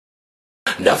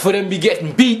Enough of them be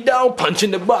getting beat down, punch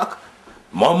in the back.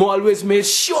 Mom always made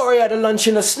sure he had a lunch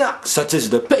and a snack, such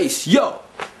as the pace, yo.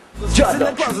 Jah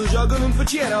Doctrine. Juggling for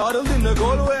cheddar, huddled in the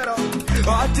cold weather.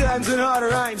 Hard times and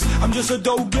hard rhymes. I'm just a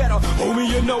dope getter. Homie,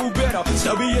 you know better.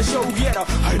 Stubby, a show getter.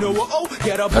 I know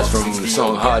get up. That's from the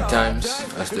song Hard Times.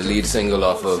 That's the lead single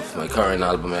off of my current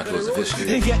album, Echoes of History.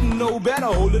 Ain't getting no better.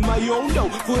 Holding my own dough.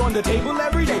 Food on the table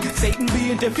every day. Satan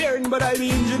be interfering, but I be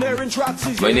engineering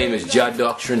tracks. My name is Jah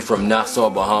Doctrine from Nassau,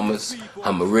 Bahamas.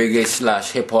 I'm a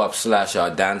reggae / hip hop /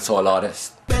 dancehall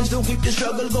artist. Bands don't keep the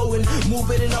struggle going, move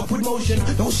it in upward motion.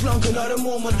 Don't slunk another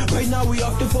moment. Right now we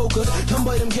off the focus. Come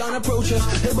by them can't approach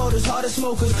us. They bout as hard as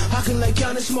smokers. Hacking like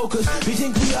counter smokers. We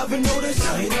think we haven't noticed.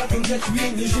 I ain't can catch me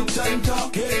English if I'm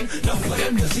talking. Not for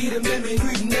them to see them ain't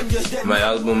reading them just them. My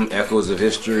album Echoes of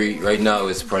History right now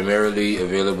is primarily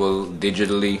available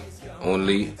digitally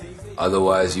only.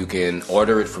 Otherwise you can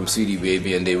order it from CD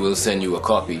Baby and they will send you a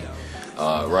copy.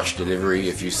 Rush delivery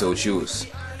if you so choose.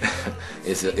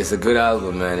 It's a good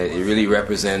album, man. It really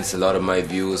represents a lot of my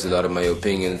views, a lot of my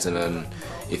opinions, and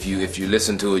if you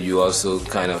listen to it, you also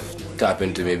kind of tap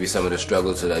into maybe some of the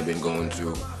struggles that I've been going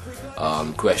through,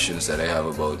 questions that I have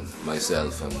about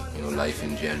myself and life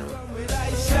in general.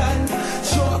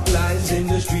 Short lines in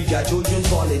the street, our children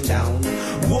falling down.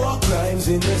 War crimes,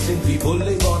 innocent people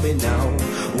they bombing now.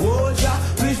 Oh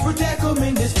Jah, please protect them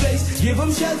in this place. Give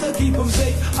them shelter, keep them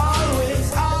safe.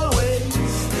 Always,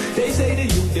 always. They say the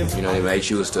youth them. You know what I mean? I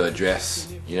choose to address,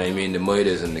 you know what I mean, the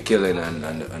murders and the killing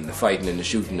and the fighting and the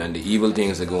shooting and the evil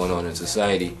things that are going on in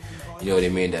society. You know what I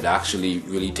mean? That actually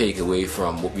really take away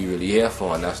from what we really here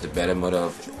for, and that's the betterment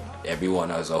of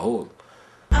everyone as a whole.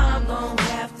 I'm gonna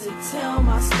have to tell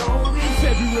my story.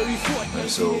 February 4th. And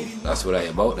so that's what I'm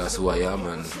about, that's who I am,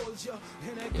 and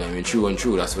you know what I mean, true and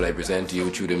true, that's what I present to you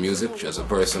through the music. As a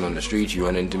person on the street, you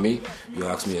run into me, you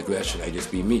ask me a question, I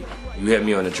just be me. You hear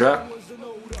me on the track,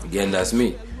 again, that's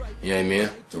me. You know what I mean?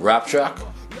 The rap track,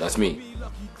 that's me.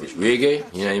 It's reggae,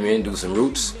 you know what I mean? Do some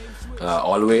roots.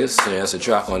 Always, you know, that's a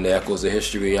track on the Echoes of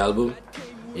History album.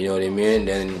 You know what I mean?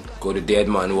 Then go to Dead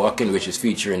Man Walking, which is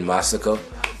featuring Massacre.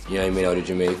 You know what I mean, out of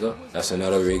Jamaica. That's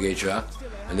another reggae track.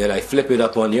 And then I flip it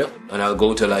up on you, and I'll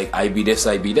go to like I Be This,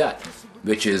 I Be That,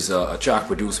 which is a track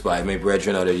produced by my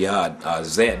brethren out of the yard,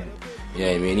 Zed. You know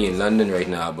what I mean? He in London right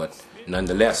now, but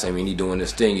nonetheless, I mean, he doing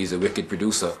his thing. He's a wicked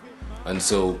producer. And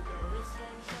so,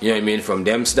 you know what I mean, from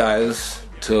them styles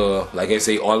to, like I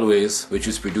say, Always, which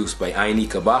was produced by Aini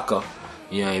Kabaka,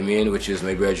 you know what I mean, which is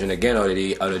my brethren again out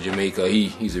of Jamaica.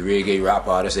 He's a reggae rap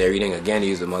artist, everything. Again,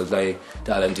 he's a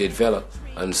multi-talented fella.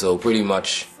 And so pretty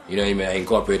much, you know what I mean, I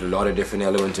incorporate a lot of different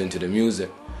elements into the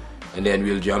music. And then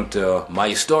we'll jump to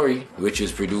My Story, which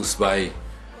is produced by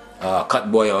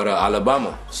Cut Boy out of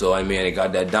Alabama. So I mean, I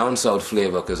got that down south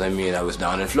flavor, because I mean, I was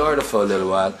down in Florida for a little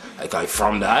while. Like, I'm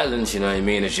from the islands, you know what I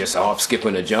mean? It's just a hop, skip,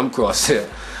 and a jump cross here.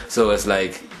 So it's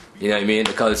like, you know what I mean?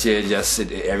 The culture just,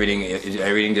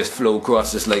 everything just flow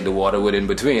across just like the water would in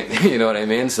between. You know what I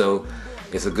mean? So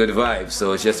it's a good vibe.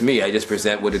 So it's just me. I just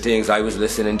present what the things I was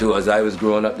listening to as I was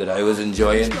growing up that I was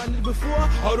enjoying.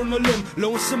 Out on a limb,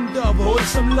 lonesome dove, hold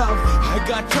some love. I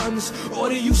got tons,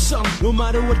 order you some, no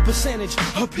matter what percentage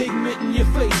of pigment in your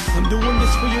face. I'm doing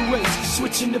this for your race,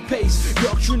 switching the pace.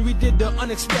 Doctrine, we did the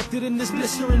unexpected in this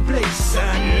blistering place.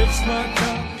 And it's my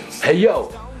time. Hey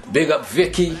yo, big up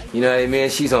Vicky, you know what I mean?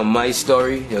 She's on My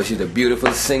Story, you know, she's a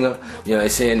beautiful singer, you know what I'm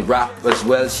saying, rap as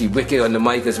well, she wicked on the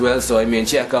mic as well, so I mean,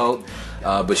 check out.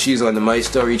 But she's on the My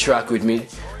Story track with me.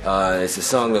 It's a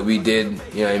song that we did,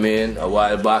 you know what I mean, a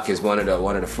while back. It's one of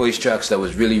the first tracks that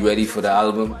was really ready for the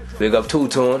album. Big up Two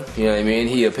Tone, you know what I mean,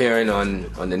 he appearing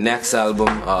on the next album,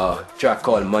 track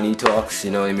called Money Talks,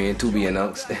 you know what I mean, to be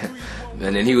announced.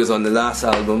 And then he was on the last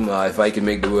album, If I Can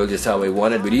Make the World Just How I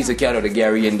Want It. But he's a cat out of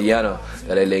Gary, Indiana,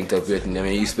 that I linked up with. And I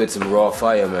mean, he spit some raw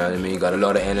fire, man. I mean, he got a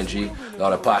lot of energy, a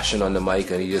lot of passion on the mic,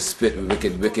 and he just spit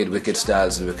wicked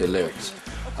styles and wicked lyrics.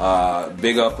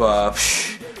 Big up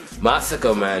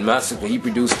Massacre, man. Massacre, he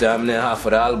produced damn near half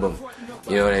of the album.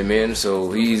 You know what I mean?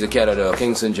 So he's a cat out of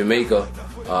Kingston, Jamaica.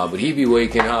 But he be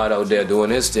working hard out there doing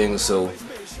his thing. So,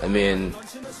 I mean,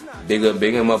 big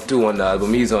him up too on the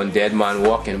album. He's on Dead Man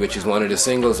Walking, which is one of the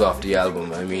singles off the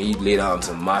album. I mean, he laid down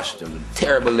some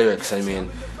terrible lyrics. I mean,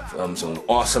 some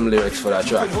awesome lyrics for that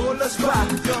track.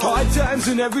 Hard times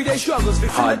and everyday struggles.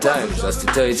 Hard Times, that's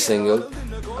the third single.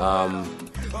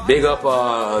 Big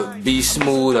up Be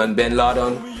Smooth and Ben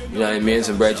Laden, you know what I mean,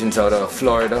 some brethren out of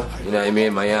Florida, you know what I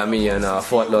mean, Miami and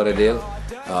Fort Lauderdale.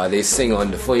 They sing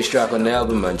on the first track on the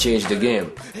album and change the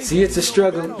game. See, it's a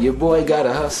struggle, your boy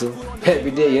gotta hustle.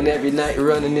 Every day and every night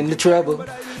running into trouble.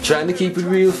 Trying to keep it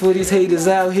real for these haters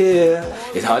out here.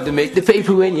 It's hard to make the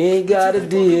paper when you ain't got a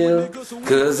deal.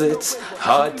 Cause it's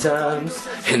hard times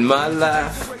in my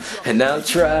life, and I'll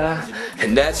try,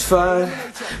 and that's fine.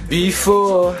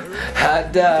 Before I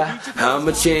die,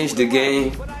 I'ma change the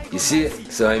game. You see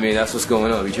it? So I mean, that's what's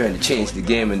going on. We're trying to change the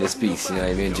game in this piece. You know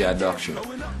what I mean? Jah Doctrine.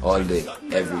 All day,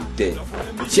 every day.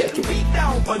 Check it. Beat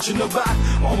down, punch in the back.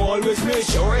 Mom always made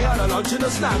sure I had a lunch and a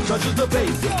snack. Touches the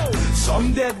base.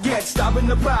 Some dead get stabbed in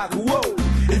the back. Whoa.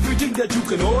 If you think that you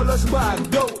can hold us back,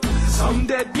 though. Some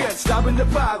dead get stabbed in the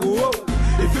back. Whoa.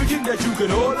 If you think that you can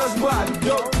hold us back,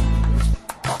 though.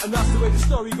 And that's the way the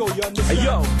story go, you understand? Hey,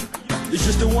 yo. It's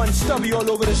just the one stubby all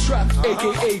over the track,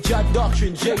 aka Jah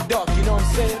Doctrine, J Doc, you know what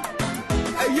I'm saying?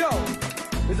 Hey yo,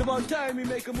 it's about time we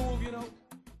make a move, you know.